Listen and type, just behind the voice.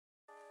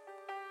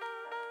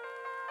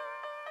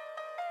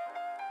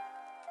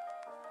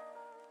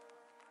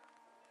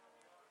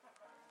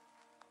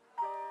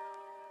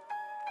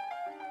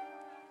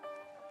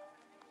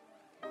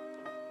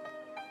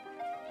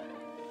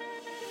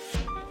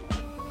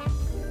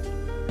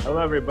Hello,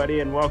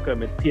 everybody, and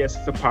welcome. It's PS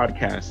the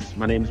Podcast.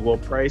 My name is Will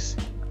Price.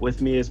 With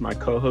me is my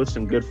co-host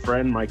and good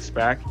friend, Mike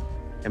Spack.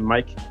 And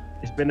Mike,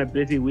 it's been a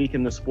busy week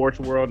in the sports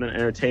world and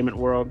entertainment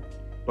world,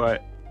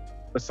 but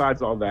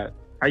besides all that,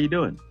 how you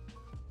doing?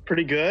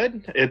 Pretty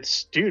good.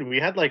 Dude, we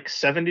had like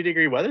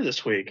 70-degree weather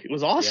this week. It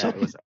was awesome. Yeah,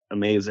 it was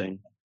amazing.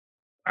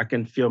 I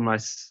can feel my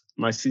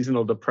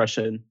seasonal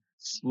depression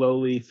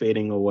slowly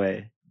fading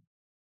away.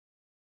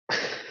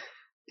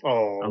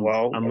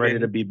 I'm ready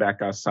to be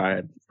back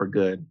outside for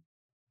good.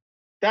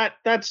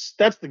 That's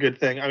the good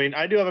thing. I mean,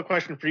 I do have a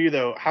question for you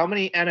though. How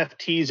many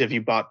NFTs have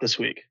you bought this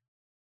week?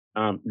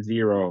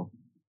 Zero.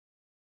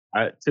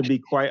 To be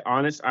quite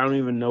honest, I don't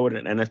even know what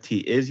an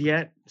NFT is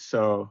yet,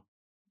 so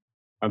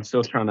I'm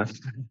still trying to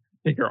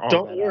figure all that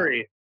out. Don't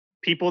worry.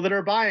 People that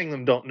are buying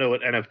them don't know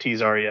what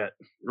NFTs are yet.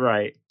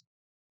 Right.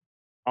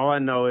 All I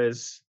know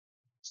is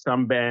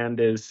some band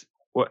is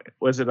what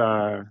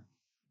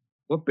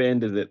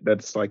band is it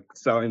that's like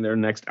selling their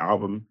next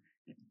album?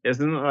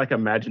 Isn't it like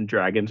Imagine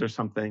Dragons or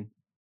something?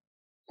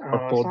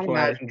 Or it's not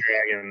Imagine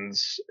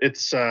Dragons. It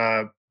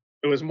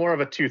was more of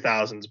a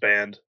 2000s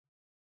band.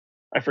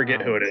 I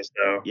forget who it is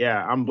though.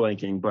 Yeah, I'm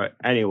blanking, but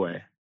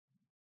anyway.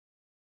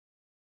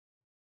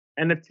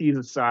 NFTs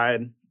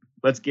aside,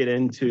 let's get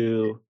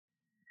into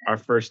our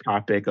first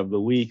topic of the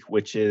week,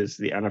 which is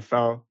the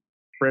NFL.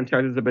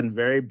 Franchises have been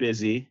very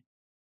busy.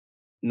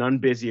 None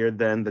busier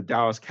than the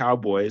Dallas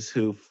Cowboys,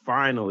 who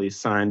finally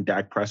signed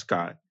Dak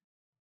Prescott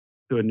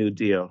to a new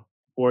deal.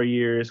 4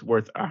 years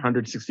worth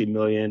 $160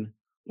 million,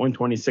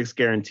 $126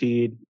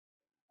 guaranteed,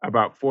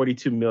 about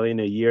 $42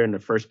 million a year in the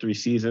first 3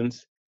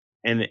 seasons.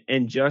 And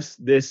in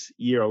just this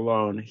year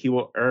alone, he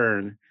will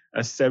earn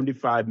a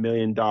 $75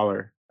 million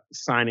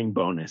signing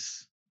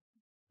bonus.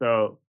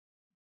 So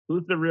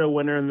who's the real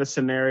winner in this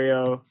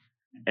scenario?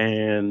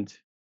 And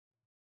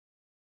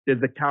did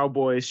the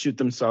Cowboys shoot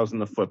themselves in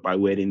the foot by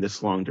waiting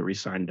this long to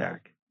re-sign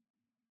Dak?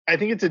 I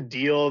think it's a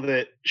deal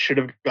that should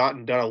have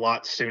gotten done a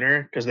lot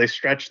sooner because they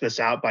stretched this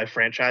out by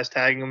franchise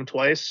tagging him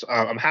twice.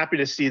 I'm happy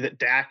to see that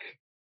Dak,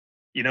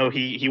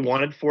 he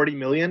wanted $40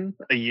 million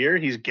a year.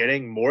 He's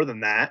getting more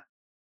than that,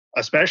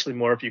 especially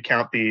more if you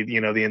count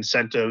the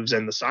incentives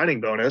and the signing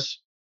bonus,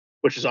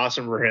 which is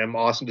awesome for him.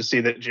 Awesome to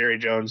see that Jerry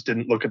Jones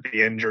didn't look at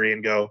the injury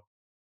and go,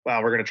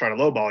 wow, we're going to try to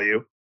lowball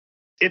you.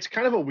 It's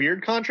kind of a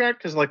weird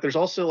contract because there's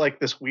also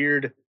this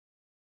weird,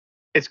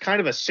 it's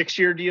kind of a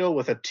 6-year deal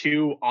with a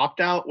 2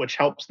 opt-out, which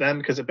helps them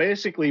because it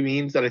basically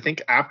means that I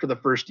think after the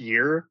first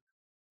year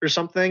or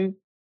something,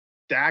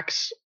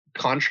 Dak's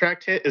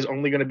contract hit is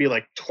only going to be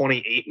like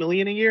 $28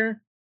 million a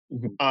year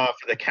for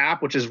the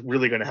cap, which is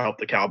really going to help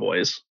the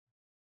Cowboys.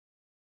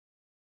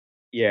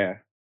 Yeah.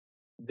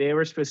 They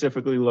were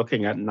specifically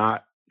looking at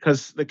not,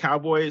 because the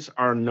Cowboys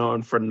are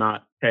known for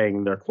not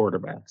paying their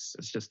quarterbacks.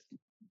 It's just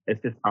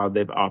how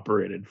they've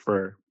operated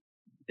for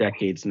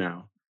decades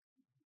now.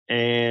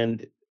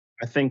 And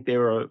I think they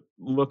were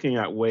looking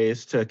at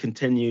ways to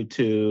continue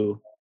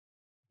to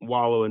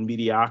wallow in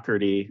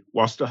mediocrity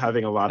while still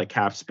having a lot of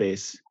cap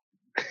space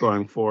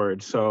going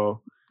forward.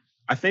 So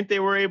I think they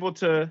were able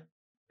to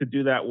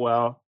do that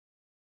well.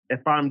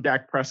 If I'm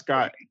Dak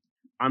Prescott,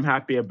 I'm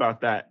happy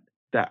about that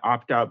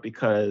opt-out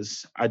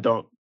because I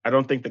don't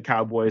think the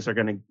Cowboys are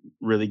going to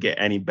really get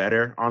any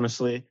better,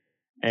 honestly.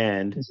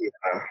 And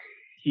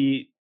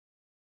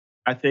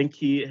I think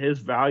his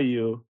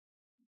value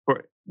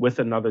with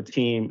another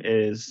team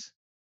is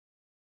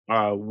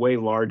way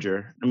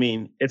larger. I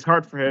mean, it's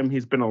hard for him.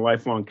 He's been a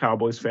lifelong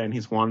Cowboys fan.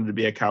 He's wanted to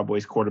be a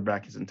Cowboys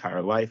quarterback his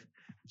entire life.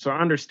 So I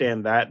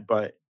understand that,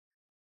 but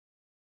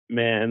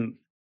man,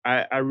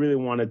 I really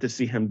wanted to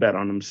see him bet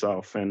on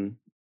himself. And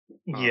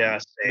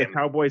the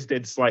Cowboys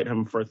did slight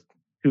him for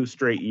 2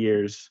 straight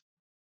years.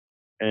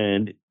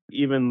 And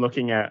even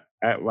looking at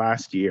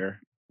last year,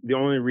 the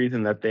only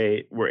reason that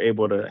they were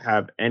able to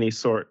have any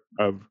sort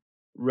of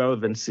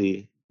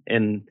relevancy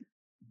in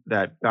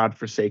that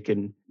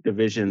godforsaken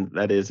division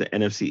that is the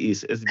NFC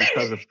East is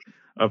because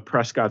of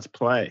Prescott's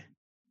play.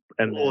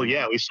 And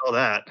yeah, we saw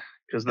that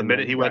because the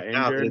minute he went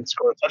down, he didn't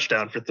score a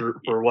touchdown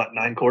for what,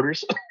 9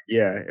 quarters?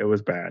 Yeah, it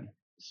was bad.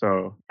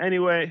 So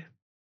anyway,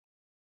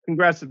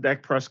 congrats to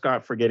Dak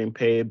Prescott for getting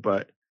paid,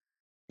 but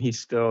he's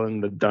still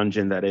in the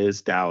dungeon that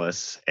is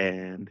Dallas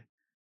and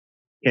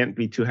can't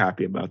be too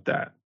happy about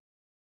that.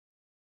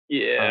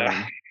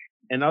 Yeah.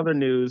 In other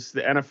news,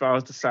 the NFL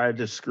has decided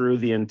to screw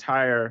the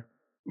entire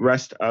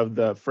rest of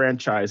the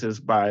franchises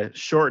by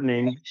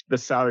shortening the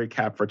salary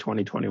cap for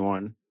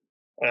 2021.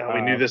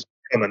 We knew this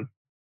was coming.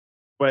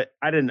 But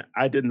I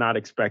did not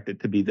expect it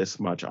to be this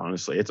much,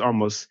 honestly. It's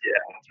almost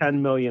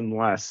 $10 million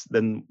less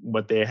than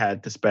what they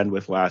had to spend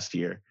with last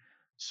year.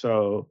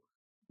 So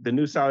the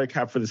new salary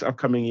cap for this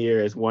upcoming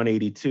year is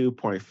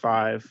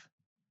 182.5.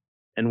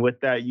 And with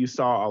that, you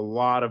saw a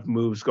lot of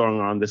moves going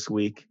on this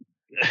week.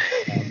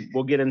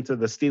 We'll get into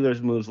the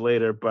Steelers moves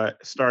later, but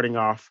starting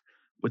off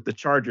with the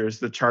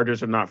Chargers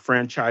are not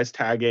franchise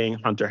tagging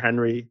Hunter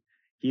Henry.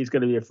 He's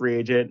going to be a free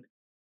agent.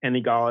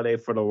 Kenny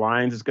Golladay for the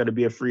Lions is going to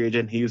be a free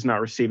agent. He's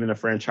not receiving a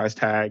franchise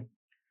tag.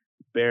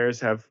 Bears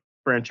have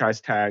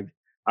franchise tagged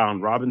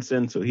Allen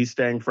Robinson, so he's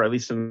staying for at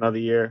least another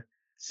year.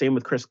 Same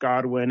with Chris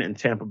Godwin in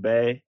Tampa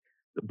Bay.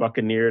 The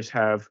Buccaneers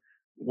have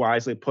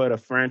wisely put a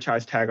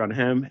franchise tag on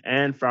him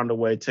and found a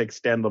way to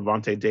extend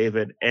Levante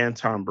David and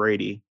Tom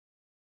Brady.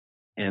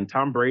 And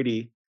Tom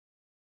Brady,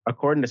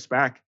 according to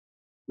SPAC,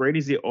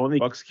 Brady's the only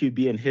Bucs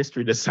QB in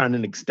history to sign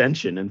an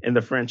extension in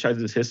the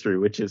franchise's history,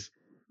 which is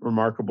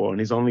remarkable. And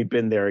he's only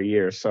been there a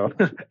year, so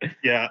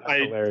yeah,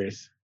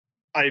 hilarious.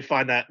 I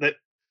find that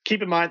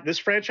keep in mind this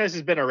franchise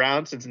has been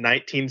around since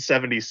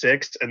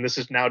 1976, and this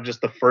is now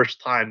just the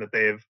first time that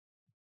they've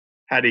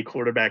had a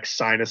quarterback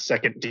sign a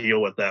second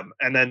deal with them.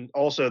 And then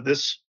also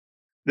this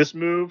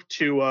move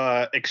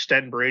to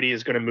extend Brady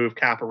is going to move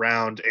cap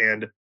around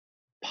and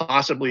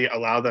possibly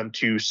allow them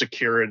to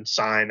secure and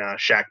sign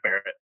Shaq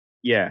Barrett.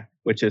 Yeah,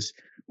 which is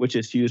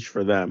huge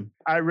for them.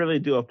 I really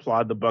do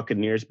applaud the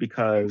Buccaneers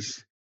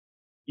because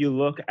you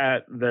look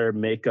at their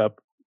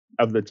makeup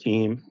of the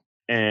team,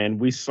 and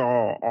we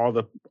saw all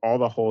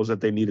the holes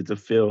that they needed to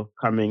fill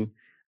coming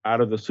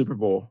out of the Super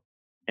Bowl,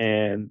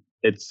 and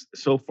it's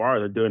so far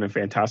they're doing a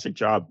fantastic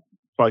job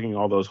plugging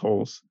all those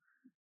holes.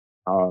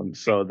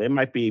 So they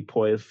might be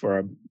poised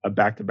for a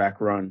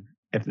back-to-back run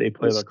if they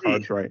play their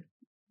cards right.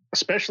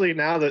 Especially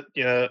now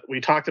that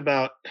we talked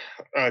about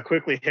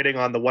quickly hitting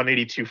on the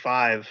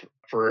 182.5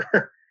 for.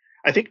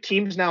 I think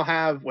teams now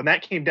have, when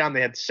that came down,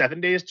 they had 7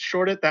 days to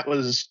short it. That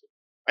was,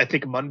 I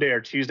think, Monday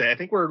or Tuesday. I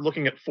think we're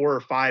looking at 4 or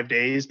 5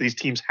 days these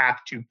teams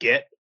have to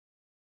get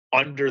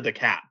under the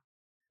cap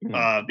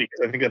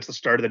because I think that's the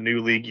start of the new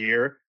league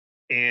year.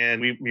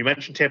 And we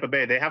mentioned Tampa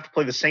Bay. They have to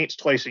play the Saints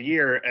twice a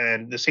year,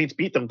 and the Saints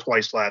beat them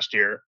twice last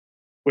year,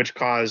 which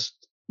caused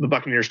the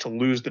Buccaneers to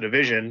lose the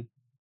division,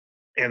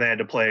 and they had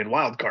to play in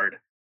wild card.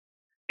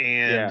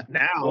 And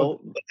now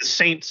the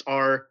Saints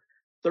are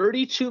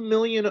 $32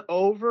 million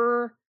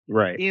over,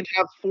 right, and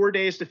have 4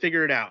 days to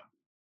figure it out.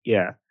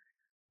 Yeah,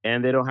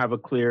 and they don't have a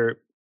clear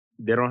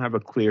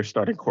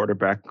starting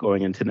quarterback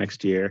going into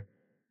next year.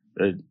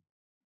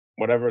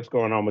 Whatever's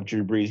going on with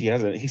Drew Brees,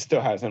 he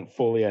still hasn't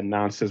fully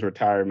announced his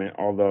retirement,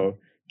 although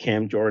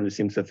Cam Jordan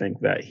seems to think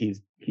that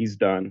he's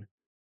done.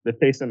 The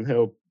Taysom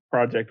Hill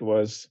project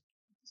was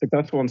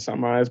successful in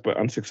some eyes, but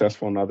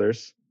unsuccessful in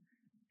others.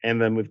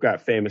 And then we've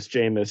got famous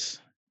Jameis.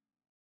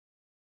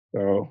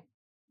 So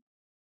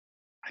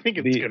I think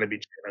it's going to be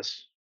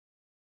Jameis.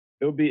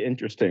 It'll be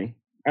interesting.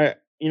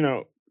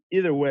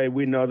 Either way,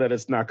 we know that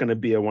it's not going to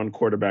be a one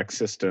quarterback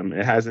system.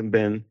 It hasn't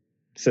been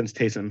since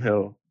Taysom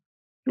Hill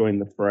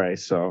joined the fray.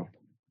 So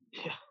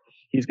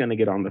he's going to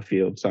get on the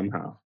field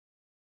somehow.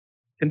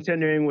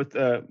 Continuing with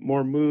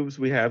more moves,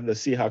 we have the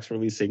Seahawks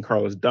releasing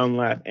Carlos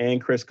Dunlap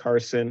and Chris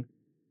Carson.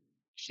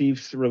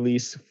 Chiefs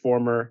release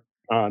former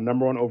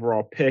number 1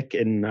 overall pick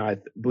in, I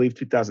believe,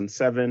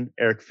 2007,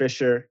 Eric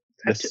Fisher.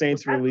 The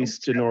Saints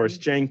released Janoris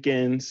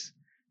Jenkins.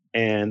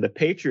 And the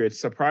Patriots,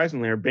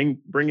 surprisingly, are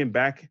bringing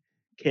back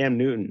Cam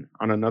Newton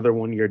on another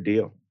 1-year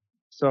deal.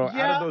 So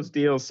out of those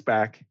deals,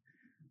 SPAC,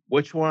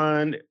 which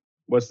one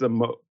was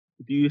do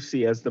you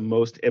see as the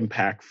most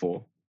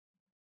impactful?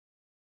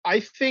 I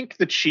think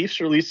the Chiefs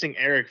releasing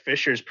Eric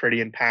Fisher is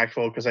pretty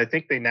impactful because I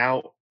think they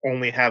now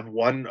only have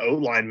one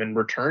O-lineman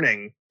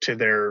returning to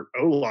their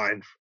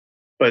O-line,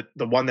 but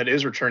the one that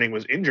is returning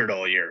was injured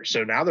all year.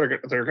 So now they're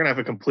going to have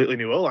a completely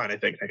new O-line, I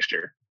think, next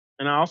year.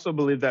 And I also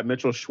believe that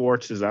Mitchell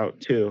Schwartz is out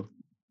too.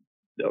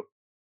 Yep.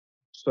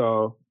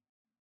 So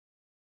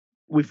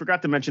we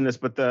forgot to mention this,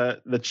 but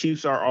the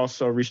Chiefs are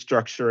also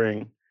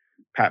restructuring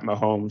Pat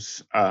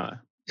Mahomes'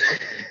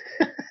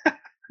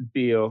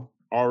 deal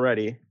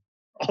already.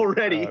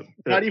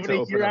 Not even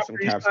a year after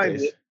he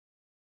signed it.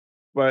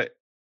 But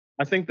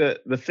I think that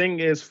the thing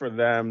is for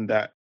them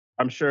that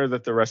I'm sure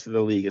that the rest of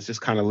the league is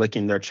just kind of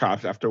licking their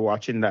chops after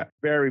watching that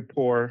very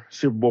poor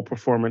Super Bowl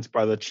performance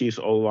by the Chiefs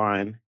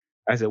O-line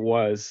as it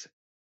was.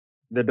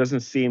 There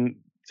doesn't seem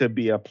to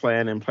be a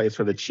plan in place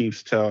for the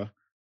Chiefs to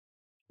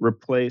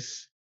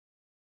replace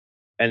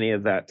any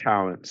of that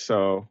talent.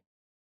 So,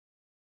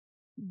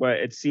 but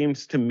it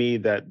seems to me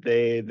that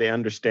they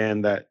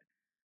understand that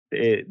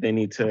they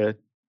need to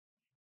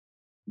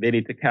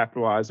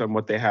capitalize on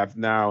what they have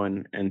now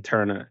and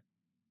turn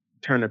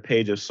a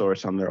page of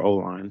sorts on their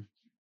O-line.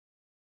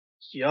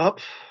 Yup.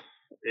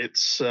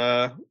 It's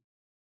and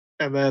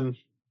then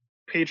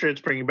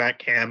Patriots bringing back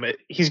Cam.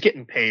 He's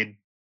getting paid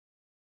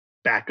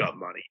backup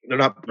money. They're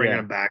not bringing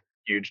him back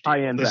huge deal.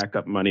 High-end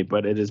backup money,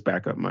 but it is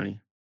backup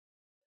money.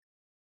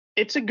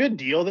 It's a good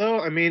deal, though.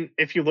 I mean,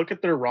 if you look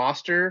at their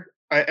roster,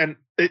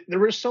 there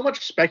was so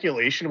much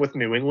speculation with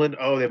New England.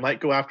 Oh, they might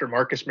go after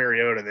Marcus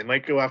Mariota. They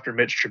might go after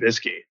Mitch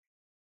Trubisky.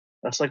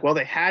 That's like, well,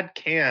 they had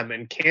Cam,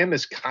 and Cam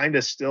is kind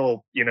of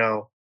still,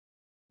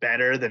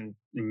 better than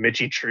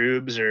Mitchie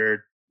Trubes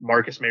or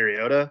Marcus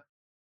Mariota.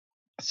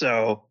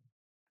 So,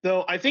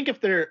 though, I think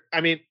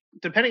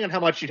depending on how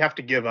much you'd have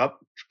to give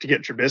up to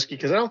get Trubisky,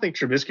 because I don't think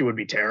Trubisky would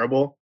be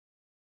terrible.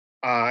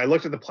 I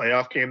looked at the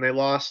playoff game they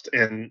lost,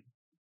 and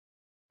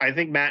I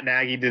think Matt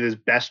Nagy did his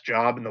best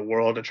job in the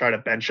world to try to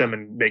bench him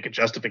and make a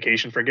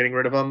justification for getting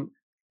rid of him.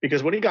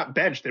 Because when he got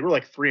benched, they were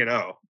like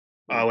 3-0.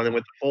 when they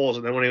went to Foles,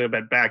 and then when he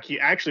went back, he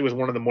actually was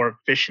one of the more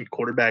efficient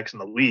quarterbacks in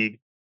the league.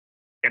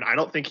 And I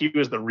don't think he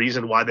was the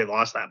reason why they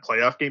lost that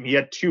playoff game. He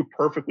had two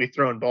perfectly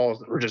thrown balls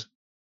that were just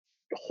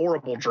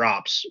horrible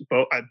drops,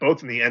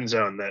 both in the end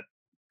zone. That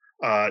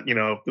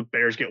if the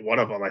Bears get one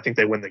of them, I think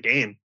they win the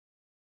game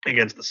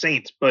against the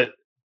Saints. But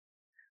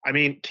I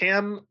mean,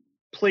 Cam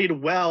played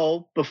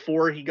well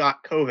before he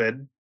got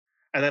COVID,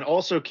 and then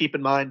also keep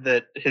in mind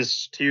that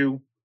his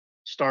two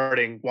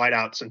starting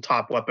wideouts and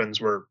top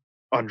weapons were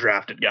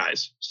undrafted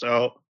guys.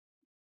 So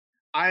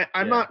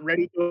I'm not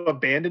ready to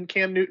abandon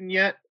Cam Newton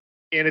yet,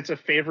 and it's a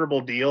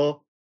favorable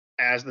deal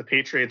as the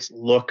Patriots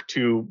look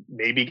to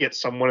maybe get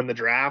someone in the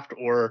draft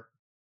or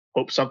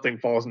hope something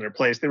falls in their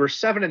place. They were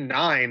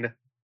 7-9.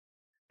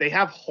 They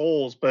have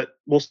holes, but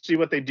we'll see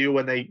what they do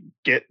when they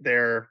get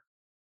their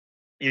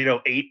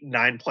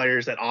 8-9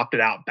 players that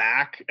opted out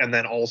back, and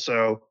then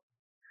also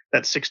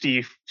that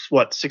 60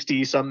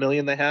 some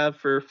million they have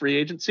for free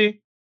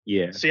agency.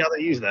 Yeah. See how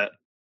they use that.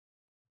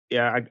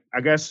 Yeah,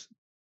 I guess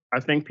I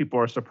think people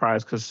are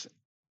surprised because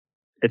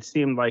it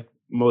seemed like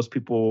most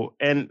people,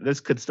 and this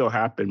could still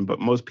happen,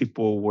 but most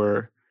people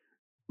were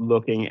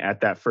looking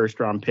at that first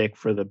round pick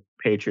for the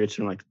Patriots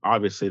and like,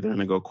 obviously they're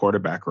going to go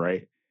quarterback,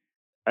 right?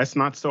 That's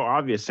not so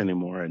obvious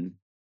anymore. And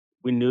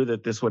we knew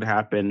that this would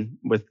happen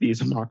with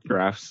these mock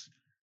drafts,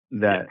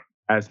 that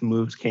as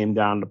moves came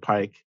down the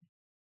pike,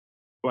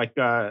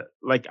 the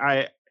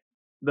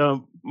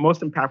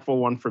most impactful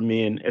one for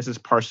me, and this is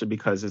partially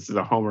because this is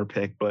a homer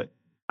pick, but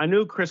I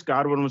knew Chris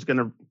Godwin was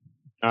going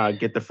to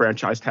get the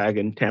franchise tag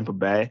in Tampa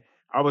Bay.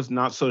 I was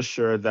not so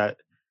sure that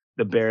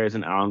the Bears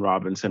and Allen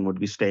Robinson would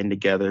be staying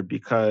together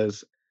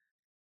because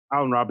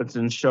Allen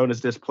Robinson's shown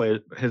his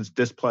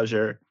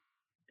displeasure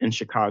in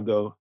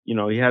Chicago.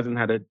 He hasn't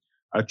had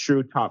a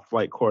true top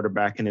flight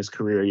quarterback in his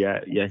career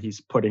yet. Yeah,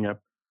 he's putting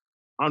up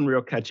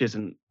unreal catches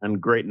and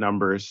great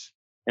numbers.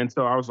 And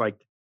so I was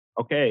like,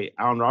 okay,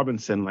 Allen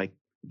Robinson, like,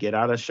 get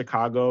out of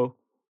Chicago,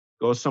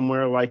 go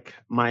somewhere like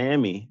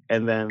Miami,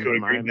 and then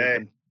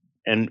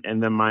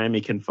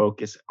Miami can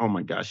focus. Oh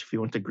my gosh, if he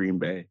went to Green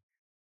Bay,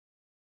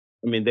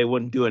 I mean, they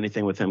wouldn't do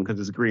anything with him because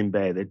it's Green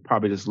Bay. They'd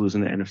probably just lose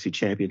in the NFC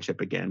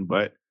Championship again.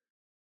 But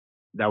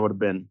that would have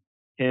been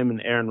him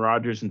and Aaron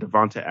Rodgers and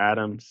Devonta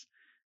Adams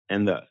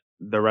and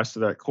the rest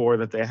of that core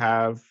that they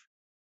have.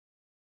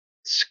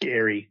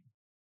 Scary.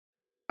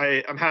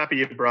 I'm happy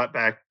you brought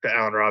back the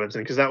Allen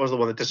Robinson because that was the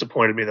one that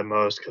disappointed me the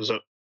most.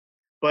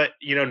 But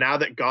now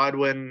that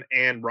Godwin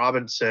and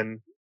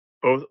Robinson,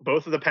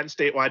 both of the Penn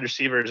State wide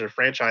receivers are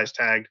franchise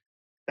tagged,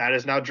 that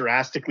has now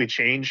drastically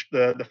changed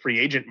the free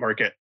agent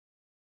market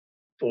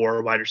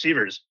for wide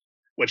receivers,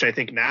 which I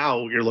think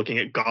now you're looking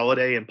at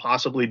Golladay and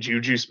possibly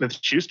Juju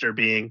Smith-Schuster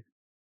being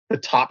the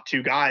top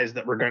two guys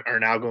that are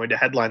now going to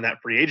headline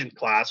that free agent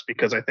class,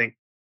 because I think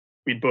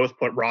we'd both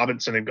put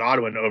Robinson and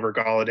Godwin over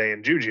Golladay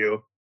and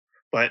Juju.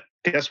 But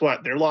guess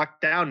what? They're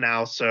locked down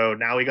now, so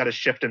now we got to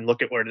shift and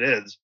look at where it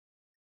is.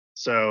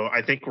 So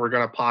I think we're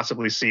going to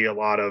possibly see a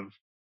lot of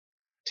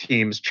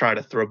teams try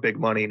to throw big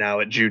money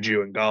now at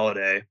Juju and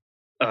Golladay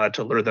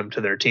to lure them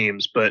to their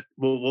teams. But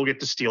we'll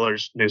get to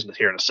Steelers news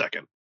here in a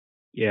second.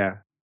 Yeah.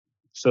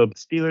 So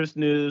Steelers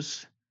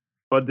news,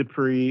 Bud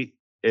Dupree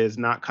is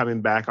not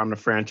coming back on the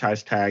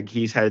franchise tag.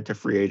 He's headed to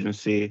free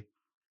agency.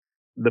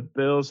 The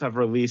Bills have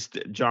released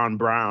John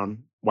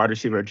Brown, wide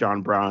receiver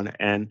John Brown,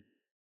 and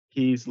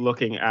he's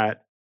looking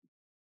at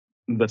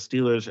the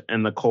Steelers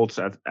and the Colts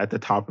at the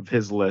top of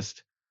his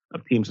list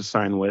of teams to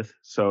sign with.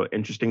 So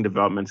interesting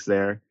developments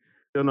there.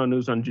 Still no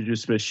news on Juju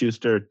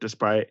Smith-Schuster,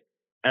 despite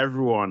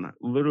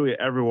literally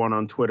everyone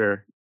on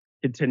Twitter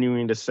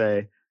continuing to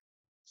say,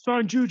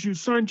 sign Juju,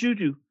 sign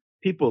Juju.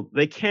 People,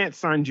 they can't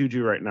sign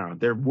Juju right now.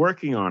 They're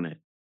working on it.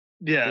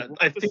 Yeah,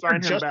 I think they're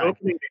just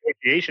opening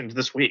negotiations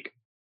this week.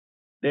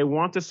 They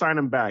want to sign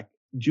him back.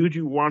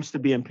 Juju wants to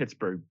be in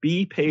Pittsburgh.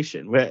 Be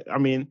patient. I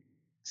mean,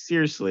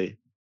 seriously,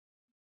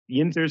 the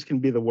Yinzers can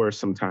be the worst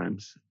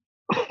sometimes.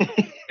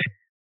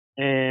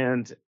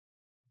 And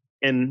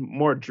in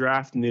more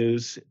draft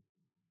news,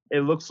 it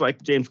looks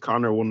like James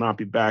Conner will not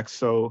be back.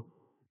 So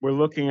we're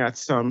looking at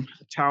some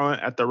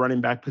talent at the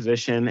running back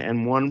position.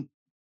 And one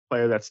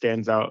player that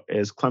stands out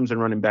is Clemson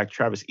running back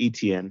Travis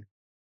Etienne.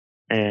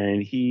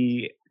 And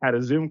he had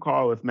a Zoom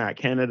call with Matt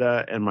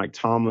Canada and Mike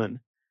Tomlin.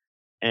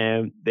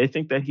 And they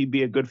think that he'd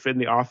be a good fit in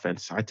the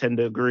offense. I tend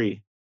to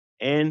agree.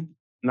 And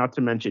not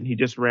to mention, he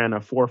just ran a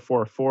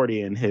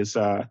 4.440 in his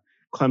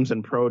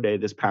Clemson Pro Day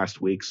this past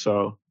week.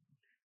 So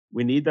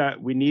we need that.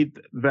 We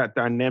need that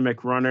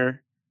dynamic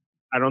runner.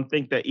 I don't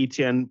think that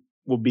Etienne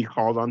will be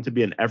called on to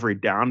be an every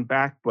down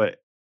back,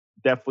 but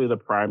definitely the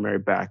primary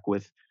back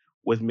with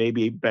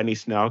maybe Benny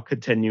Snell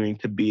continuing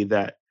to be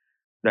that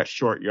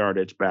short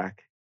yardage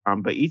back.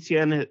 But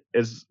Etienne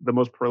is the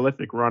most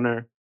prolific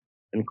runner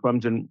in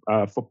Clemson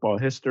football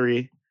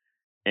history,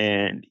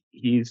 and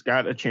he's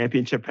got a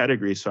championship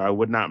pedigree, so I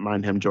would not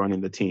mind him joining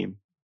the team,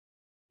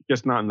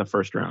 just not in the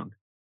first round.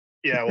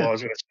 Yeah, well, I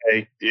was going to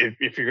say,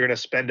 if you're going to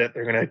spend it,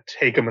 they're going to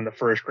take him in the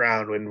first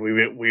round. When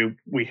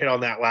we hit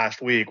on that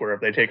last week, where if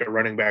they take a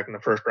running back in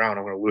the first round,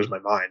 I'm going to lose my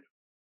mind.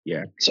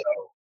 Yeah. So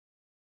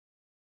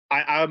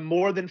I'm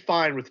more than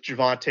fine with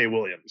Javonte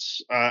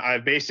Williams.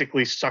 I've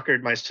basically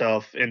suckered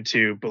myself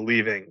into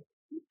believing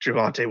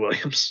Javonte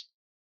Williams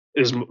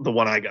is the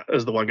one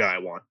guy I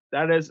want.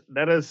 That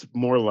is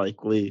more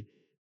likely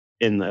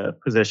in the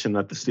position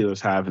that the Steelers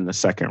have in the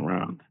second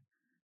round.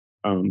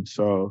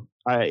 So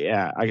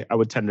I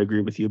would tend to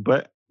agree with you,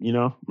 but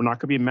we're not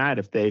gonna be mad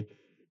if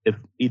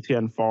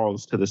ETN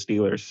falls to the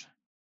Steelers.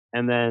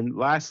 And then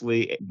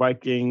lastly,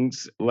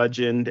 Vikings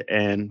legend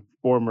and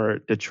former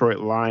Detroit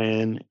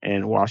Lion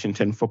and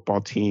Washington football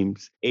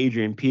teams,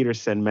 Adrian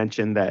Peterson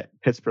mentioned that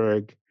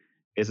Pittsburgh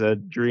is a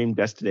dream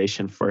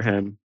destination for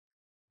him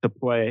to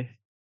play.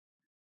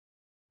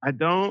 I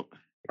don't.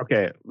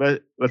 Okay,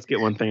 let's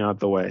get one thing out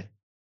the way.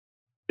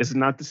 This is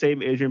not the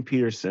same Adrian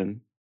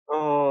Peterson.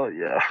 Oh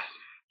yeah.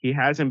 He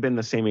hasn't been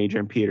the same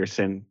Adrian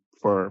Peterson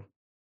for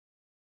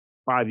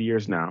 5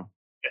 years now.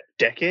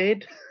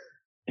 Decade?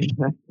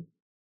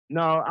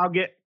 No, I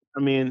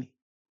mean,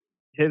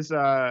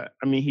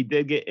 he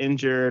did get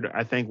injured,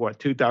 I think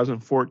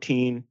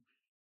 2014,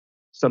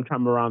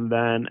 sometime around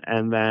then.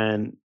 And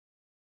then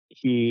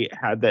he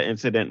had the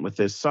incident with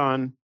his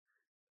son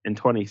in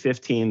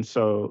 2015.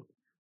 So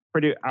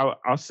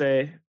I'll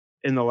say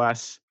in the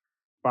last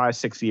 5,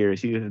 6 years,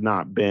 he has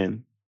not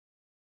been,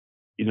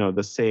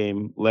 the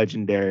same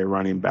legendary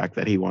running back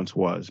that he once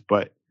was.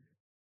 But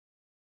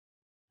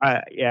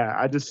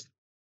I just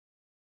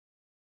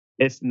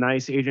it's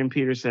nice, Adrian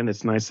Peterson.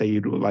 It's nice that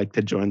you'd like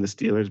to join the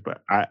Steelers,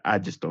 but I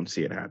just don't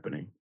see it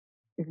happening.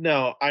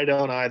 No, I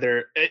don't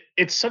either.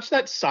 It's such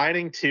that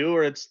signing too,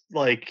 where it's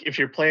like if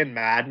you're playing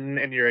Madden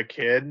and you're a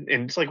kid, and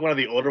it's like one of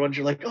the older ones,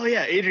 you're like, oh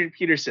yeah, Adrian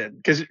Peterson,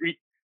 because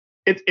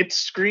it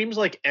screams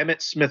like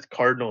Emmitt Smith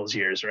Cardinals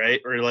years, right?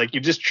 Or like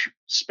you just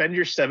spend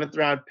your 7th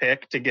round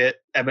pick to get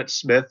Emmitt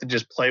Smith and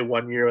just play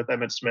 1 year with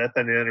Emmitt Smith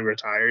and then he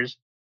retires.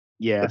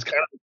 Yeah, That's kind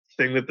of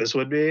the thing that this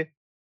would be.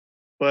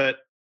 But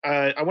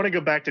I want to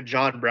go back to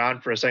John Brown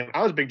for a second.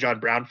 I was a big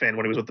John Brown fan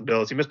when he was with the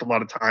Bills. He missed a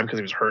lot of time because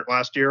he was hurt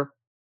last year.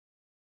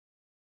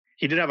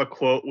 He did have a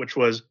quote, which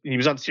was he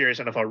was on Sirius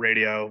NFL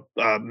Radio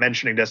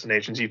mentioning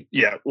destinations.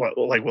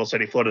 Like Will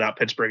said, he floated out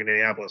Pittsburgh and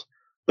Indianapolis.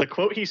 The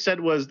quote he said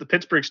was, "The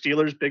Pittsburgh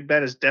Steelers, Big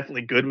Ben is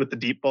definitely good with the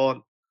deep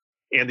ball,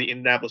 and the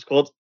Indianapolis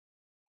Colts."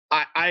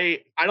 I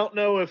don't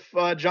know if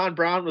John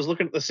Brown was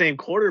looking at the same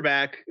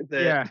quarterback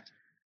that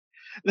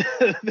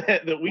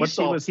that we what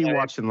saw. What was he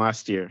watching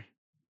last year?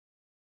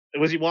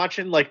 Was he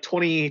watching like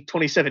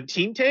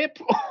 2017 tape?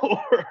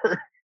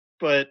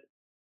 But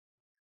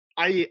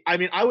I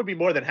mean, I would be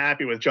more than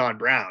happy with John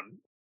Brown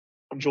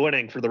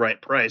joining for the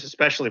right price,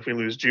 especially if we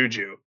lose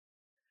Juju.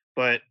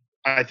 But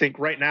I think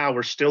right now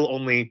we're still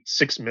only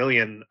 $6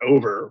 million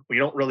over. We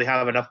don't really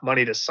have enough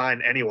money to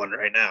sign anyone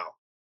right now.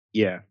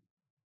 Yeah.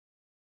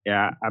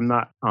 I'm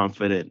not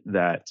confident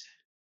that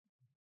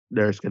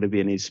there's going to be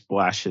any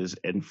splashes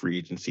in free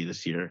agency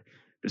this year.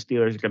 The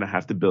Steelers are going to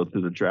have to build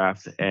through the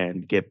draft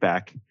and get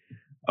back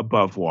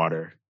above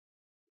water.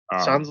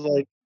 Sounds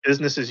like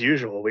business as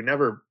usual. We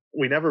never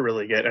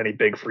really get any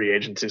big free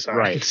agency signings.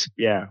 Right.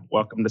 Yeah.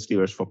 Welcome to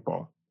Steelers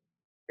football.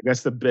 I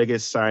guess the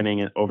biggest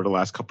signing over the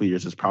last couple of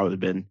years has probably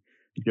been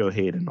Joe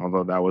Hayden,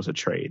 although that was a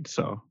trade.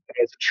 So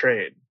it's a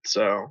trade.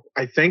 So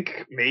I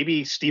think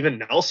maybe Steven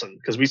Nelson,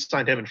 because we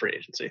signed him in free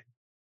agency.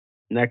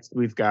 Next,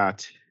 we've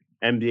got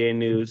NBA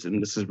news,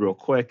 and this is real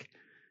quick.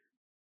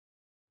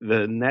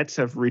 The Nets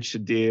have reached a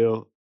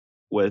deal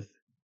with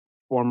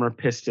former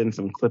Pistons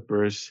and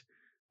Clippers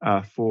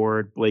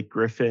forward Blake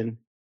Griffin,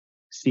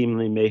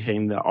 seemingly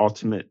making the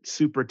ultimate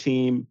super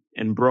team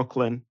in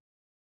Brooklyn.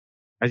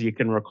 As you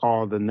can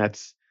recall, the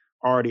Nets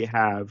already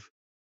have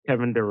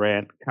Kevin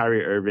Durant,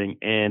 Kyrie Irving,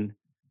 and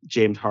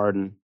James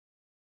Harden,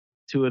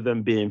 two of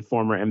them being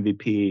former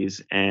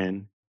MVPs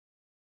and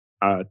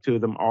two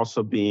of them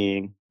also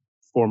being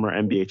former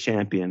NBA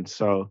champions.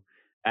 So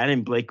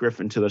adding Blake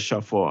Griffin to the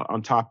shuffle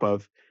on top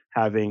of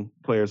having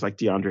players like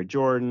DeAndre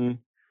Jordan,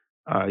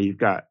 you've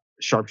got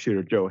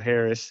sharpshooter Joe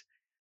Harris.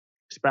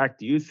 Spack,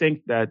 do you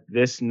think that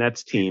this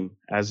Nets team,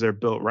 as they're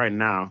built right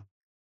now,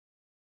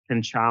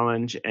 can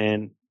challenge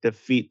and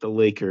defeat the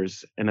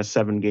Lakers in a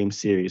 7-game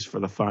series for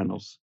the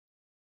finals?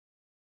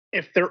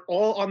 If they're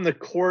all on the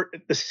court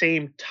at the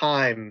same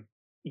time,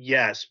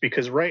 yes,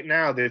 because right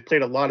now they've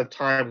played a lot of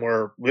time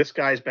where this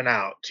guy's been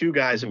out, two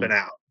guys have been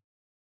out.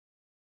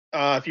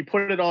 If you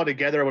put it all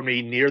together when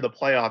we near the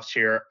playoffs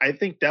here, I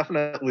think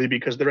definitely,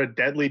 because they're a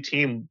deadly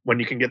team when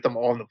you can get them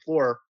all on the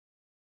floor.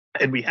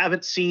 And we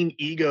haven't seen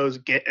egos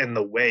get in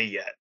the way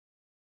yet.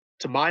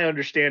 To my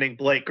understanding,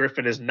 Blake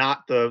Griffin is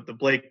not the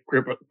Blake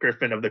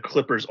Griffin of the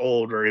Clippers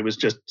old, where he was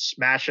just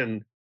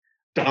smashing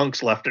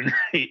dunks left and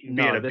right. And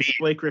no, this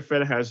Blake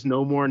Griffin has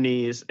no more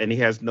knees and he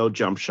has no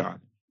jump shot.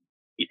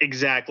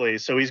 Exactly.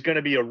 So he's going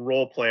to be a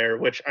role player,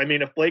 which, I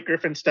mean, if Blake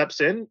Griffin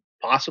steps in,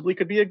 possibly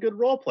could be a good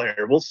role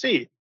player. We'll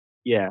see.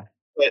 Yeah.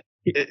 But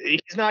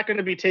he's not going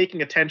to be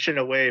taking attention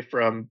away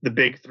from the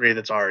big three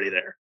that's already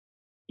there.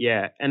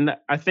 Yeah. And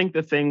I think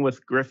the thing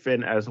with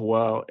Griffin as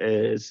well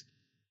is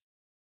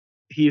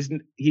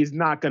he's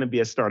not going to be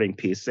a starting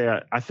piece.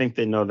 I think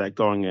they know that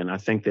going in. I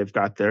think they've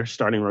got their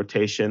starting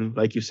rotation,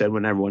 like you said,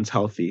 when everyone's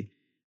healthy.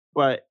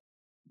 But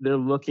they're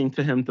looking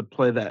to him to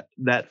play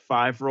that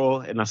 5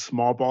 role in a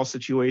small ball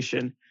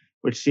situation,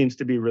 which seems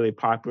to be really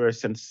popular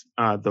since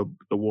the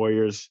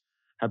Warriors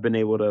have been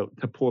able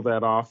to pull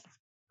that off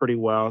pretty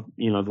well.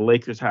 The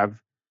Lakers have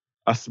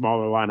a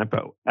smaller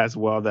lineup as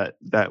well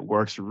that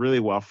works really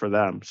well for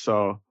them.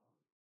 So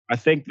I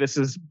think this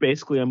is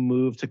basically a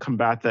move to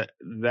combat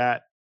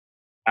that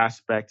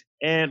aspect.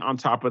 And on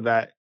top of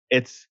that,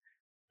 it's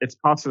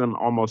costing them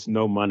almost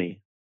no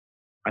money.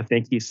 I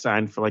think he's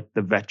signed for like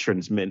the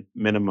veterans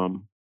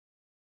minimum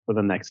for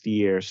the next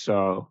year.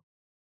 So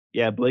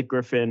yeah, Blake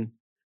Griffin,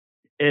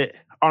 it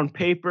on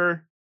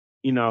paper,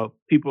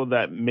 people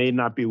that may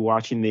not be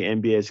watching the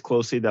NBA as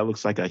closely, that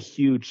looks like a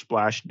huge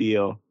splash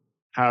deal.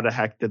 How the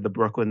heck did the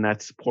Brooklyn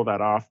Nets pull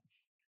that off?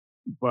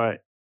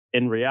 But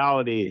in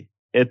reality,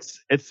 it's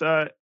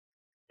a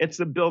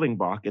building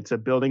block. It's a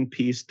building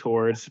piece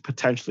towards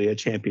potentially a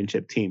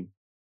championship team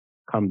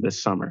come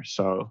this summer.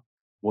 So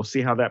we'll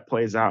see how that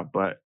plays out.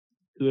 But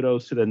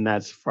kudos to the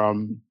Nets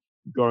from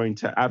going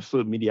to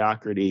absolute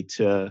mediocrity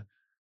to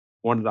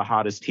one of the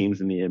hottest teams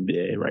in the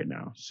NBA right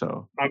now.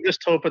 So I'm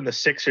just hoping the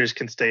Sixers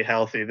can stay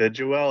healthy. The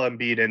Joel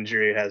Embiid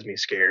injury has me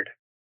scared.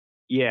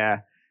 yeah,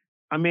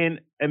 I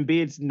mean,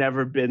 Embiid's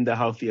never been the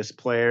healthiest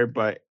player,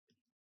 but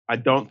I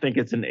don't think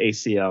it's an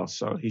ACL,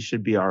 so he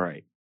should be all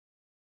right.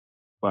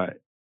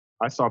 But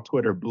I saw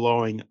Twitter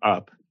blowing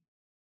up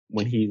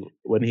when he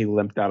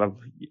limped out of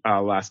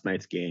last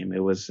night's game.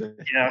 It was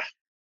Yeah,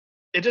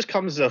 it just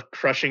comes as a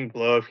crushing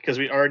blow because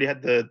we already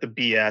had the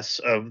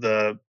BS of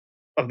the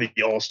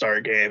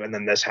All-Star game, and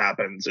then this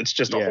happens. It's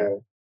just a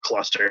whole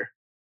cluster.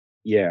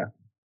 Yeah.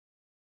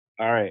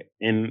 All right.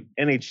 In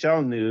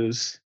NHL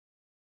news,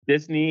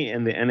 Disney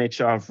and the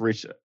NHL have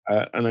reached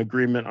an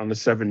agreement on a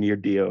 7-year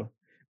deal.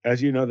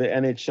 As you know, the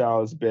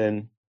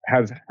NHL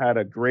has had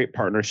a great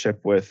partnership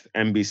with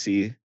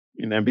NBC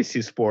and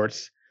NBC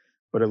Sports,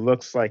 but it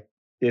looks like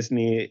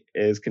Disney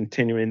is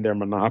continuing their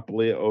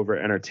monopoly over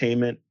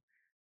entertainment,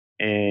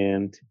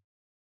 and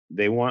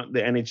they want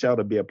the NHL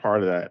to be a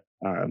part of that.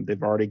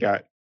 They've already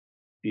got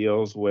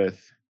deals with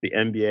the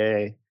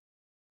NBA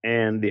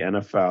and the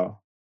NFL,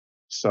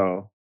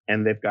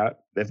 and they've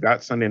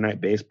got Sunday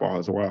Night Baseball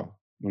as well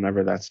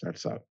whenever that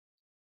starts up.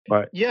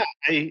 But yeah,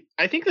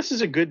 I think this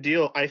is a good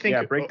deal. I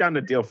think break down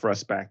the deal for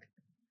us, back.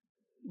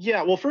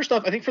 Yeah, well, first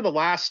off, I think for the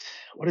last,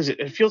 what is it?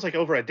 It feels like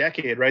over a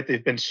decade, right?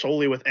 They've been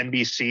solely with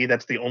NBC.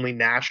 That's the only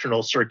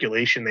national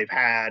circulation they've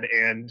had.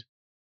 And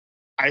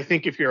I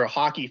think if you're a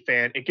hockey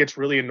fan, it gets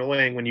really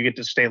annoying when you get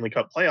to Stanley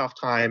Cup playoff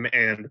time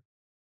and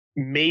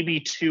maybe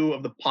 2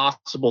 of the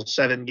possible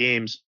 7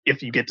 games,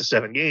 if you get to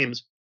 7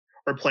 games,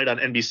 are played on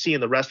NBC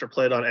and the rest are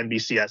played on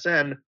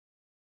NBCSN.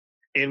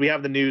 And we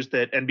have the news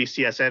that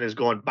NBCSN is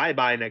going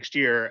bye-bye next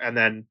year, and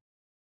then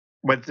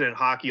Wednesday Night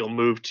Hockey will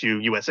move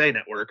to USA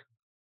Network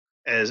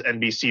as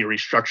NBC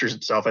restructures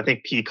itself. I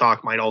think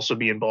Peacock might also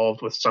be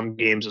involved with some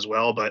games as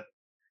well, but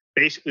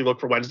basically look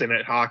for Wednesday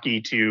Night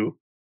Hockey to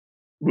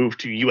move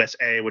to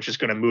USA, which is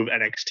going to move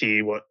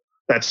NXT.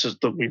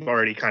 We've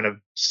already kind of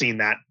seen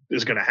that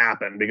is going to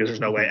happen because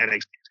there's no way NXT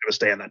is going to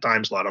stay on that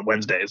time slot on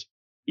Wednesdays.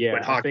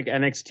 Yeah, I think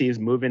NXT is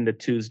moving to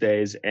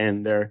Tuesdays,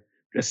 and the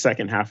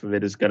second half of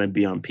it is going to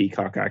be on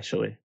Peacock,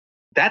 actually.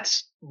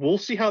 We'll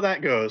see how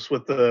that goes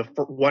with the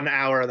 1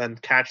 hour and then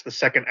catch the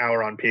second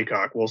hour on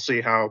Peacock. We'll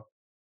see how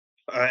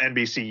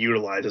NBC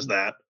utilizes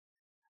that.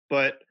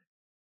 But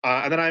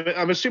and then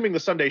I'm assuming the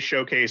Sunday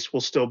Showcase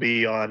will still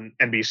be on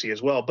NBC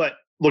as well. But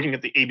looking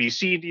at the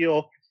ABC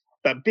deal,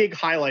 that big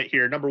highlight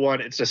here, number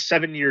one, it's a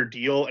 7-year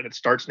deal and it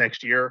starts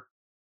next year.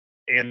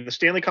 And the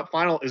Stanley Cup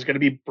Final is going to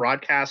be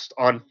broadcast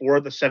on 4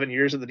 of the 7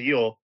 years of the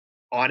deal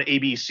on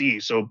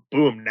ABC. So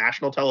boom,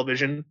 national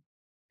television.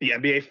 The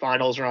NBA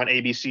Finals are on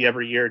ABC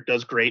every year. It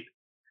does great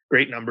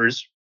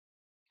numbers.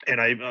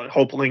 And I'm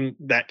hoping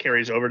that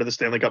carries over to the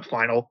Stanley Cup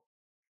Final.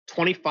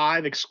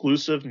 25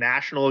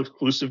 national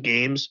exclusive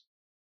games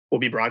will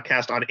be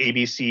broadcast on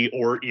ABC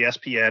or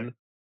ESPN.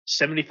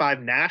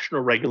 75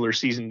 national regular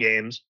season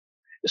games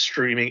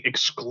streaming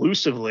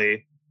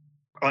exclusively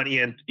on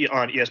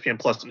ESPN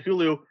Plus and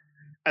Hulu.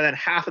 And then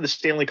half of the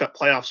Stanley Cup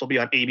playoffs will be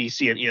on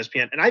ABC and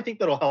ESPN. And I think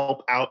that'll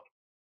help out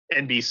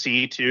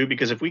NBC too,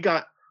 because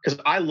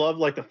I love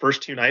like the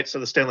first 2 nights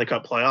of the Stanley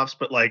Cup playoffs,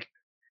 but like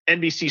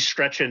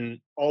NBC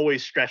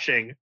always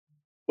stretching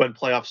when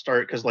playoffs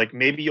start, because like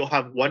maybe you'll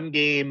have 1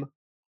 game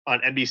on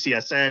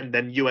NBCSN,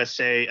 then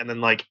USA, and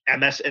then like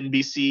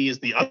MSNBC is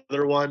the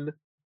other one.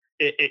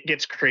 It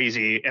gets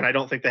crazy, and I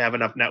don't think they have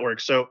enough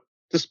networks. So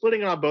the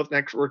splitting it on both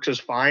networks is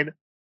fine.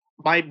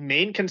 My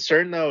main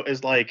concern though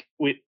is like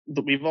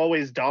we've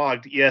always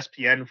dogged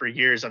ESPN for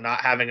years on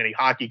not having any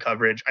hockey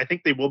coverage. I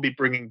think they will be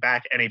bringing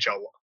back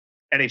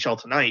NHL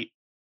Tonight,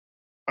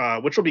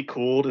 which will be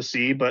cool to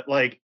see. But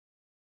like,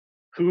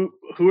 who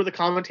are the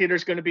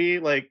commentators going to be?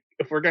 Like,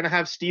 if we're going to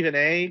have Stephen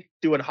A.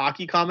 doing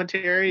hockey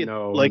commentary,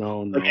 like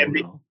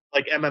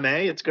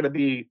MMA, it's going to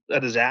be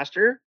a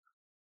disaster.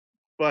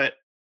 But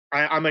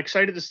I'm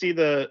excited to see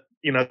the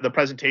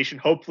presentation.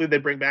 Hopefully they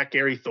bring back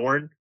Gary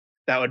Thorne.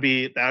 That would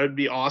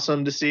be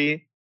awesome to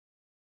see.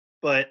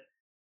 But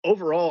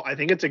overall, I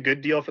think it's a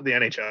good deal for the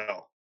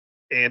NHL,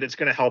 and it's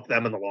going to help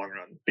them in the long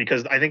run,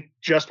 because I think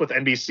just with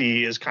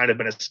NBC has kind of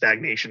been a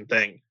stagnation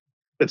thing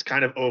that's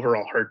kind of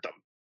overall hurt them.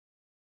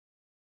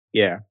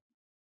 Yeah.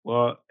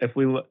 Well, if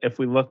we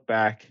look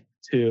back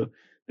to,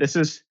 this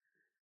is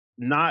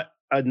not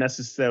a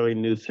necessarily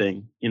new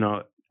thing.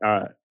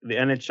 The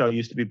NHL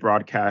used to be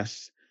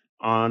broadcast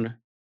on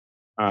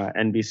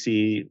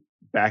NBC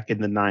back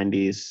in the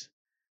 '90s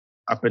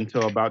up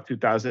until about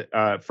 2000.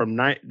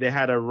 They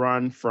had a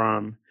run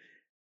from.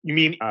 You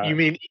mean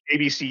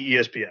ABC,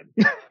 ESPN?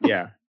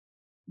 Yeah,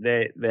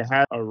 they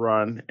had a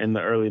run in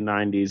the early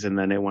 '90s, and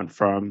then it went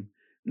from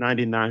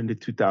 '99 to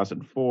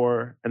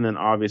 2004, and then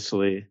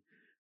obviously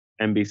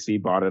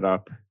NBC bought it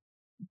up.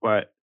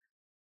 But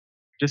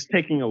just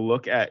taking a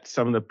look at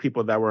some of the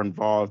people that were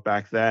involved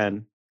back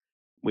then,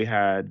 we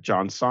had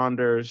John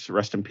Saunders,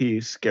 rest in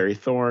peace, Gary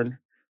Thorne,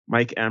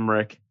 Mike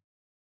Emmerich,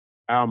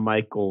 Al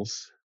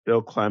Michaels,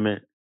 Bill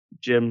Clement,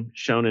 Jim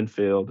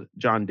Schonenfield,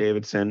 John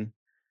Davidson,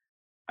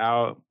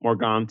 Al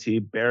Morganti,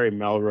 Barry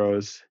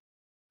Melrose,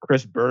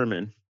 Chris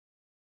Berman,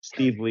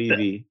 Steve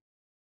Levy,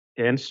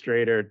 Dan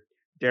Strader,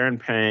 Darren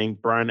Pang,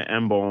 Brian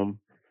Embolm,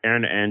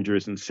 Aaron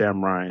Andrews, and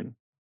Sam Ryan.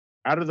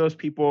 Out of those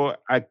people,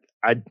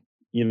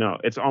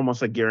 it's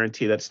almost a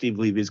guarantee that Steve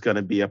Levy is going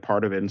to be a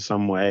part of it in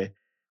some way.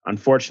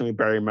 Unfortunately,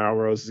 Barry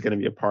Melrose is going to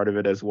be a part of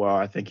it as well.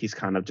 I think he's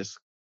kind of just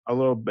a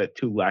little bit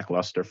too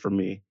lackluster for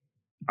me.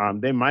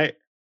 They might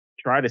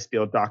try to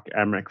steal Doc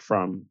Emmerich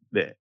from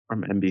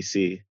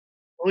NBC.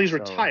 Well, he's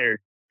retired.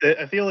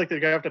 I feel like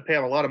they're going to have to pay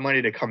him a lot of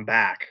money to come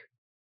back.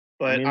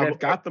 But they've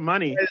got the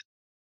money.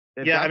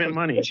 They've got the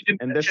money,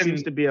 and this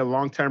seems to be a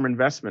long-term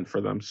investment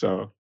for them.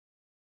 So,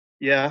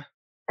 yeah,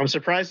 I'm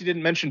surprised he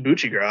didn't mention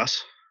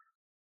Buccigross.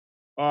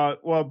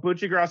 Well,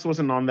 Buccigross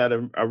wasn't on that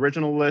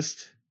original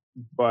list,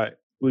 but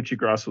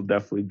Buccigross will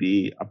definitely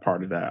be a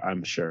part of that,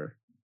 I'm sure.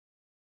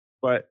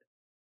 But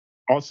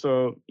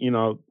also,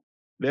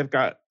 they've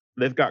got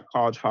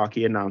college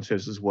hockey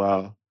announcers as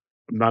well.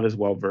 I'm not as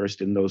well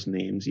versed in those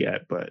names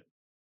yet, but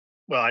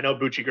I know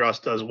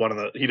Buccigross does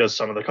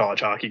some of the college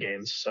hockey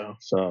games,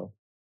 so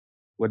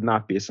would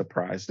not be a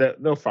surprise.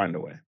 They'll find a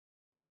way.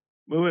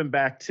 Moving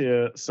back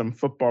to some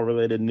football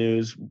related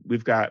news,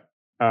 we've got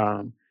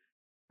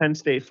Penn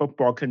State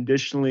football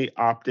conditionally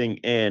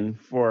opting in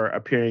for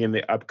appearing in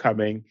the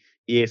upcoming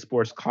EA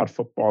Sports College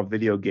Football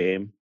video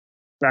game.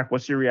 Zach,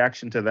 what's your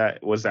reaction to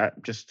that?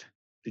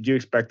 Did you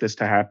expect this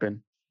to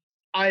happen?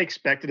 I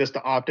expected us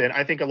to opt in.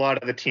 I think a lot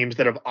of the teams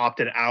that have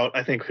opted out,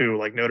 I think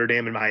like Notre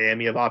Dame and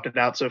Miami have opted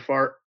out so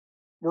far.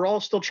 We're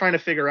all still trying to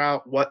figure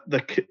out what the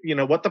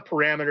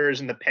parameters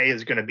and the pay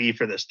is going to be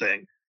for this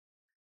thing.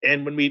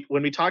 And when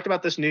we talked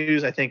about this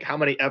news, I think how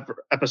many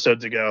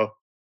episodes ago,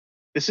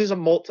 this is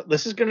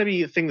going to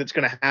be a thing that's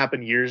going to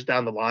happen years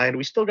down the line.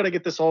 We still got to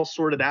get this all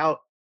sorted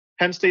out.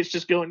 Penn State's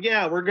just going,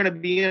 yeah, we're going to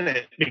be in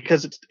it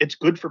because it's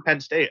good for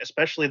Penn State,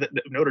 especially that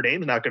Notre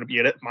Dame's not going to be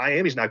in it.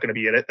 Miami's not going to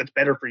be in it. That's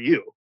better for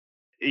you.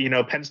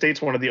 Penn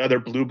State's one of the other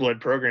blue blood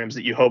programs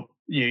that you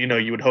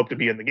would hope to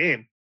be in the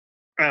game.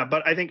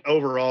 But I think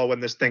overall, when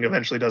this thing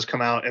eventually does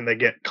come out and they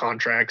get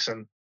contracts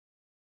and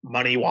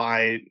money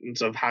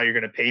wise of how you're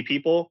going to pay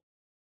people,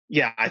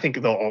 yeah, I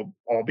think they'll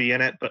all be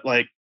in it. But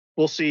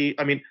we'll see.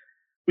 I mean,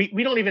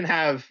 we don't even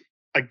have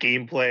a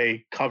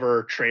gameplay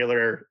cover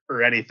trailer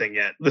or anything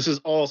yet. This is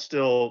all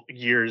still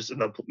years in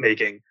the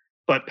making.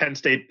 But Penn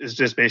State is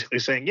just basically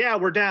saying, yeah,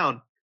 we're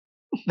down.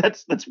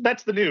 That's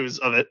the news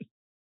of it.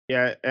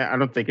 Yeah, I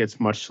don't think it's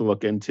much to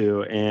look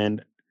into,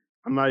 and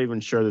I'm not even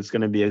sure that's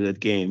going to be a good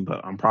game,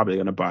 but I'm probably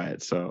going to buy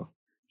it. So,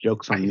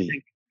 joke's on me.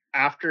 Think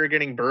after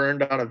getting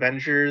burned on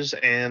Avengers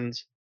and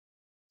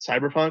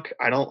Cyberpunk,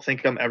 I don't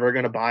think I'm ever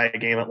going to buy a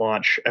game at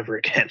launch ever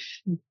again.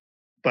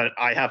 But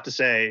I have to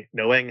say,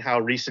 knowing how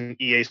recent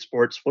EA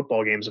Sports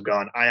football games have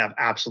gone, I have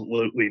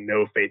absolutely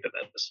no faith in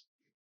this.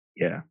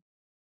 Yeah.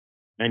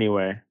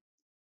 Anyway,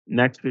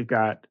 next we've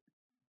got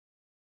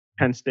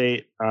Penn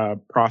State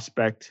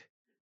prospect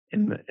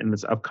in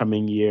this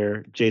upcoming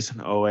year,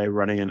 Jason Owe,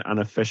 running an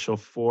unofficial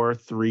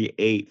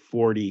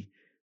 4.3840.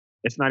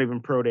 It's not even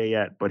pro day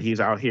yet, but he's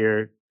out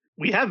here.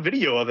 We have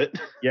video of it.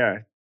 Yeah,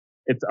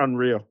 it's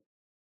unreal.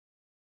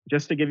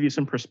 Just to give you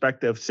some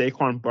perspective,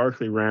 Saquon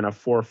Barkley ran a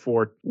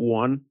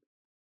 4.41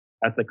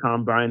 at the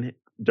combine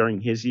during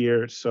his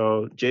year.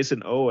 So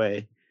Jason Owe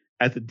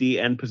at the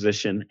DN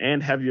position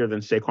and heavier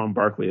than Saquon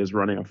Barkley is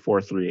running a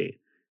 4.38.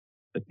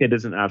 The kid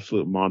is an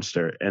absolute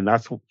monster, and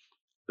that's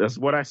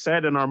what I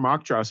said in our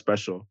mock draft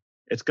special.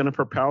 It's going to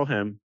propel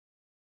him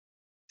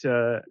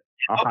to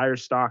a higher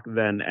stock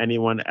than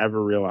anyone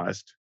ever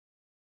realized.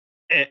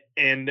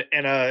 And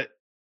a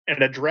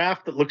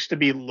draft that looks to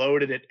be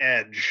loaded at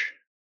edge.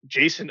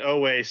 Jason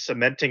Owe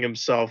cementing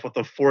himself with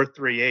a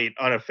 4.38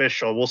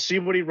 unofficial. We'll see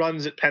what he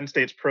runs at Penn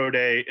State's Pro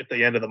Day at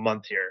the end of the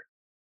month here.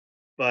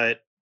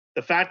 But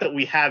the fact that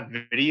we have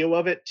video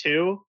of it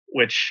too,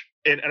 which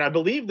and I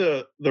believe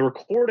the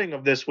recording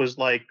of this was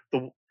by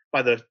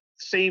the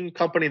same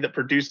company that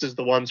produces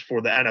the ones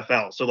for the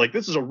NFL. So like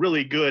this is a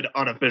really good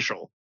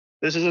unofficial.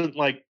 This isn't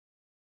like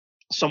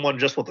someone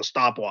just with a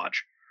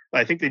stopwatch.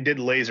 I think they did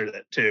laser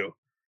that too.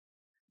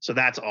 So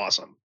that's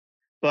awesome.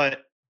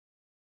 But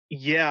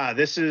yeah,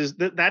 that's a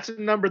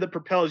number that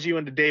propels you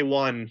into day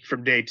one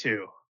from day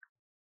two.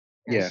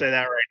 I'll say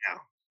that right now.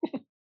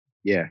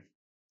 Yeah.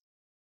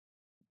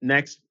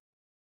 Next,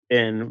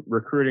 in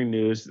recruiting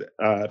news,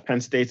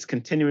 Penn State's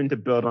continuing to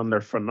build on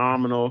their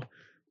phenomenal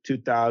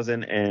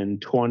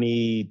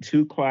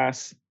 2022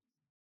 class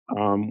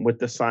with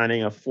the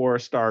signing of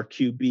 4-star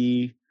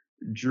QB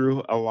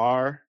Drew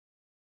Allar.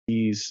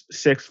 He's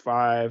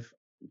 6'5",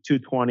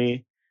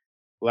 220.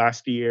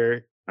 Last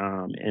year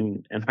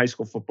in high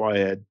school football, he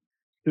had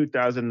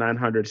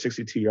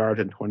 2,962 yards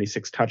and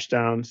 26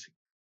 touchdowns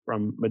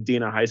from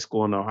Medina High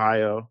School in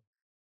Ohio.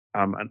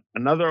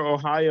 Another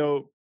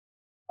Ohio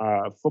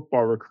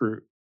football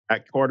recruit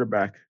at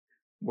quarterback.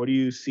 What do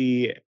you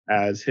see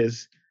as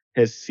his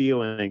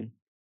ceiling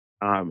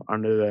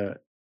under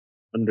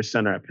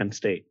center at Penn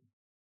State?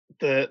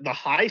 The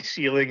high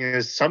ceiling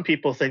is some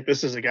people think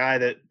this is a guy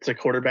that's a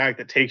quarterback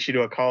that takes you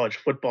to a college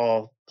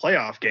football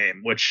playoff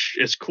game, which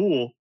is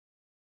cool.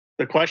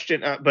 The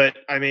question, but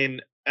I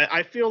mean,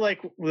 I feel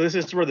like this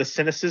is where the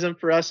cynicism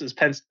for us as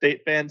Penn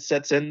State fans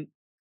sets in.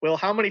 Well,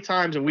 how many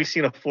times have we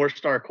seen a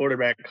 4-star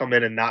quarterback come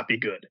in and not be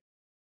good?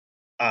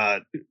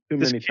 Too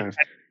many times.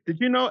 Did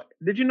you know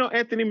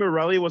Anthony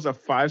Morelli was a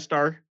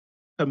 5-star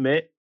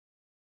commit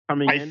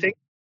coming in?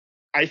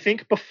 I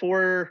think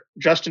before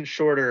Justin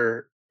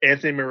Shorter,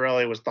 Anthony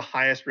Morelli was the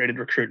highest rated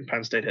recruit in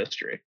Penn State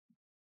history.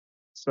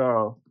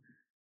 So,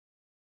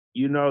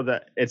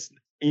 that it's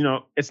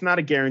not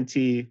a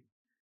guarantee.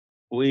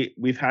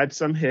 We've had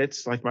some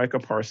hits like Micah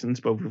Parsons,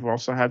 but we've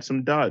also had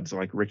some duds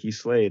like Ricky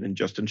Slade and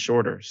Justin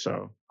Shorter.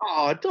 So,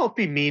 don't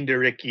be mean to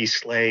Ricky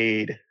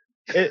Slade.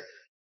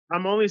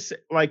 I'm only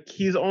like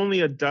he's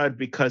only a dud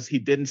because he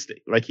didn't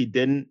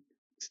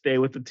stay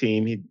with the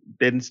team. He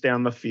didn't stay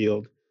on the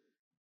field.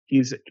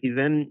 He's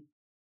in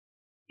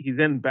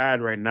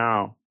bad right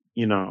now.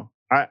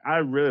 I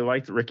really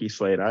liked Ricky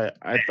Slade.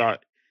 I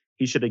thought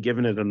he should have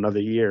given it another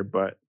year,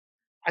 but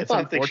I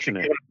thought they should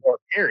give him more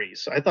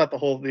carries. I thought the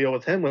whole deal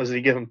with him was that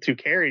you give him 2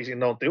 carries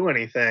and don't do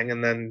anything,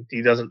 and then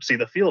he doesn't see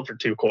the field for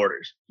 2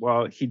 quarters.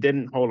 Well, he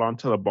didn't hold on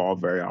to the ball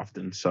very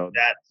often, so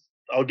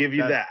I'll give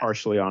you that.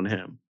 Partially on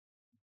him.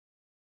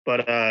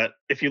 But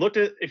if you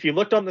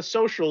looked on the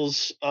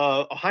socials,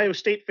 Ohio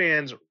State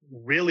fans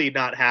really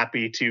not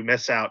happy to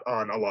miss out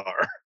on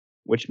Allar,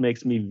 which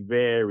makes me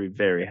very,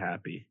 very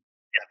happy.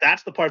 Yeah,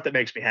 that's the part that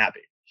makes me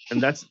happy.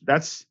 And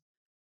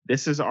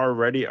this is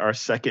already our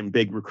second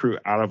big recruit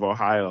out of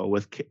Ohio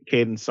with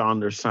Caden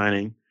Saunders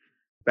signing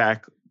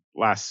back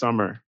last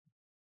summer.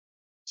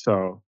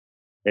 So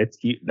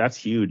that's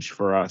huge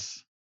for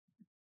us.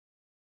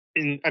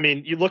 And I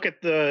mean, you look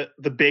at the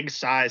big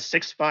size,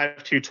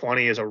 6'5",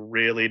 220 is a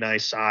really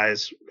nice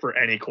size for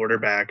any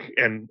quarterback.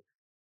 And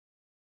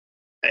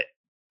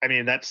I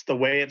mean, that's the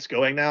way it's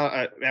going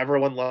now.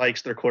 Everyone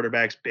likes their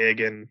quarterbacks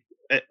big. And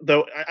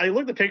though I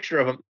look at the picture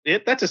of him,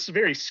 that's a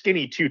very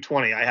skinny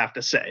 220, I have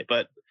to say.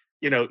 But,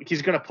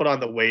 he's going to put on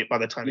the weight by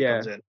the time he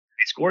comes in.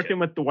 Working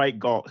with the white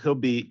Galt, he'll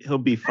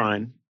be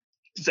fine.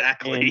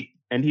 Exactly.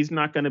 And he's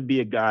not going to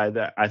be a guy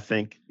that I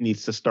think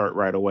needs to start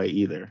right away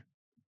either.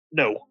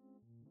 No.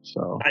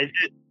 So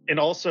and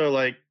also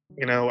I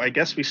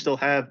guess we still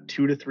have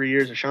 2 to 3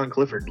 years of Sean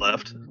Clifford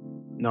left.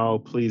 No,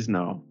 please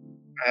no.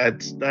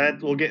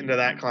 We'll get into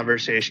that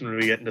conversation when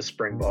we get into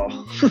spring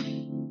ball.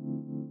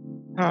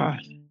 All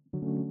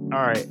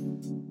right.